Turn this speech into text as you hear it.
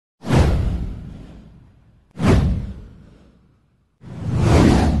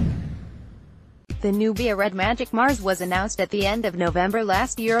The Nubia Red Magic Mars was announced at the end of November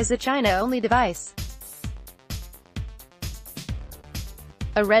last year as a China-only device.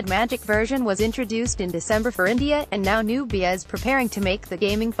 A Red Magic version was introduced in December for India, and now Nubia is preparing to make the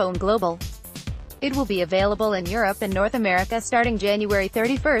gaming phone global. It will be available in Europe and North America starting January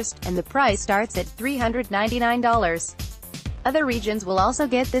 31st, and the price starts at $399. Other regions will also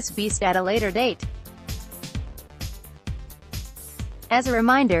get this beast at a later date. As a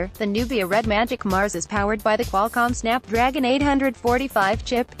reminder, the Nubia Red Magic Mars is powered by the Qualcomm Snapdragon 845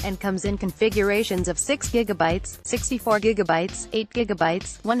 chip, and comes in configurations of 6GB, 64GB,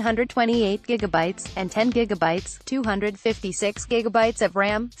 8GB, 128GB, and 10GB, 256GB of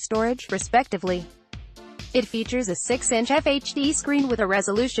RAM, storage, respectively. It features a 6-inch FHD screen with a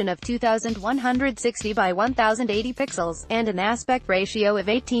resolution of 2160 by 1080 pixels, and an aspect ratio of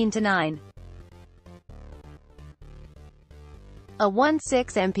 18:9. A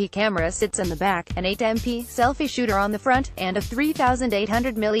 16MP camera sits in the back, an 8MP selfie shooter on the front, and a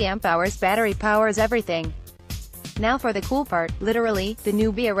 3800 mAh battery powers everything. Now for the cool part, literally, the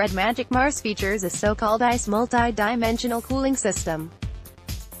Nubia Red Magic Mars features a so-called ICE multi-dimensional cooling system.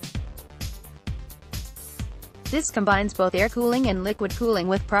 This combines both air cooling and liquid cooling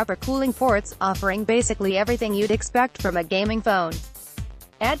with proper cooling ports, offering basically everything you'd expect from a gaming phone.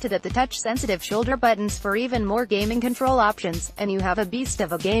 Add to that the touch-sensitive shoulder buttons for even more gaming control options, and you have a beast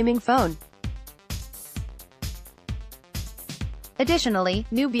of a gaming phone. Additionally,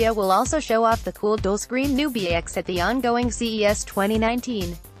 Nubia will also show off the cool dual-screen Nubia X at the ongoing CES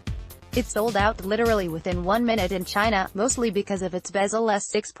 2019. It sold out literally within 1 minute in China, mostly because of its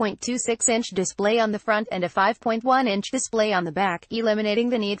bezel-less 6.26-inch display on the front and a 5.1-inch display on the back, eliminating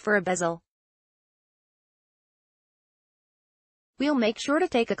the need for a bezel. We'll make sure to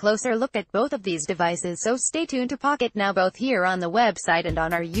take a closer look at both of these devices, so stay tuned to Pocket Now both here on the website and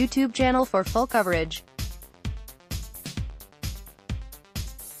on our YouTube channel for full coverage.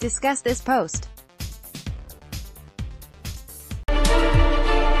 Discuss this post.